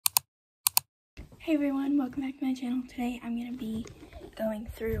Hey everyone, welcome back to my channel. Today I'm going to be going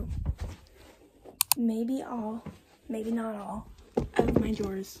through maybe all, maybe not all, of my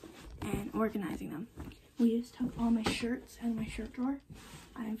drawers and organizing them. We just took all my shirts out of my shirt drawer.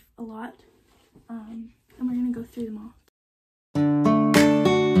 I have a lot, and we're going to go through them all.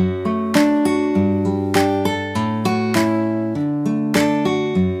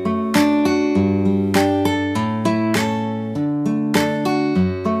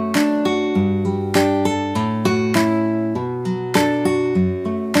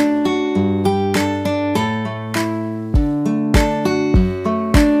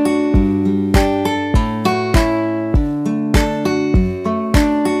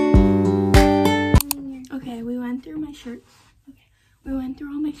 We went through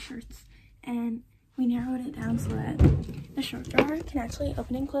all my shirts and we narrowed it down so that the shirt drawer can actually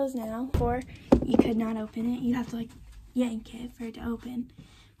open and close now, or you could not open it. You'd have to like yank it for it to open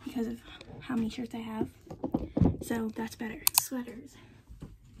because of how many shirts I have. So that's better. Sweaters.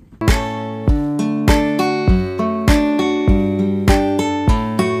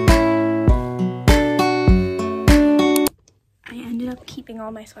 I ended up keeping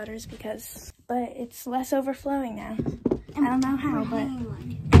all my sweaters but it's less overflowing now. I don't know how, but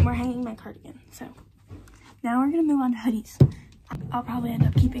we're hanging my cardigan. So now we're gonna move on to hoodies. I'll probably end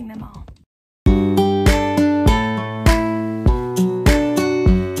up keeping them all.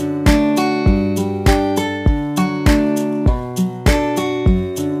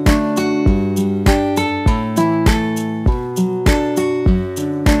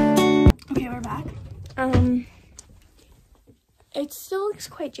 Okay, we're back. It still looks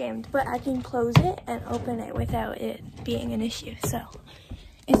quite jammed, but I can close it and open it without it being an issue, so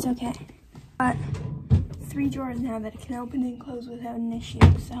it's okay. Got 3 drawers now that I can open and close without an issue,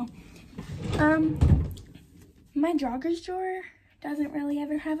 so my joggers drawer doesn't really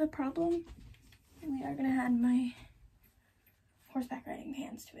ever have a problem. We are gonna add my horseback riding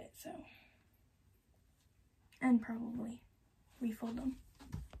pants to it, so, and probably refold them.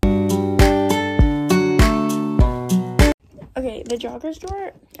 Okay, the joggers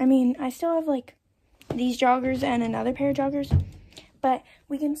drawer, I still have like these joggers and another pair of joggers, but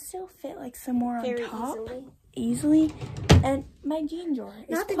we can still fit like some more on top easily. And my jean drawer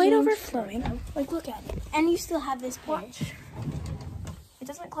is quite overflowing. Like, look at it. And you still have this pair. Watch. It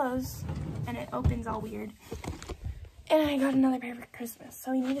doesn't close and it opens all weird. And I got another pair for Christmas,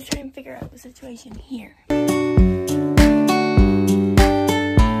 so we need to try and figure out the situation here.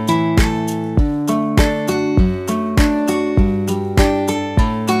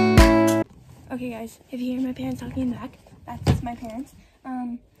 Okay guys, if you hear my parents talking in the back, that's my parents.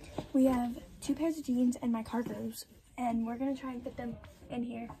 We have 2 pairs of jeans and my cargos, and we're gonna try and fit them in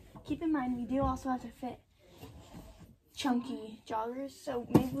here. Keep in mind, we do also have to fit chunky joggers, so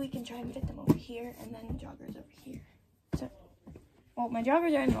maybe we can try and fit them over here and then the joggers over here. So, well, my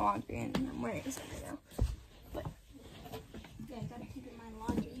joggers are in the laundry and I'm wearing some right now. But yeah, I gotta keep in mind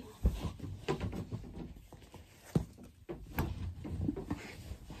laundry.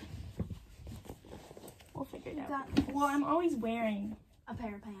 we'll figure it out. Well, I'm always wearing a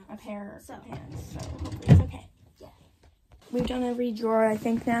pair of pants. So hopefully it's okay. Yeah. We've done every drawer, I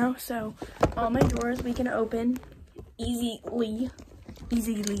think, now. So all my drawers we can open easily.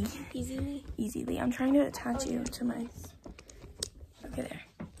 I'm trying to attach you to my... Okay, there.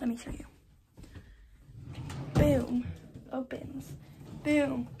 Let me show you. Boom. Opens.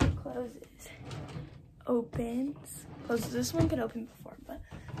 Boom. Closes. Opens. Closes. This one could open before, but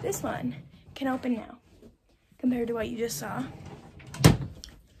this one can open now. Compared to what you just saw.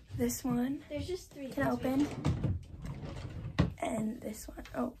 This one there's just 3 can open. And this one,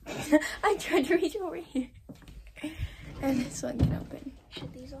 oh, I tried to reach over here. And this one can open.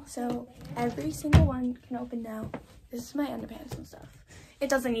 So every single one can open now. This is my underpants and stuff. It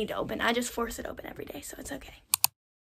doesn't need to open. I just force it open every day, so it's okay.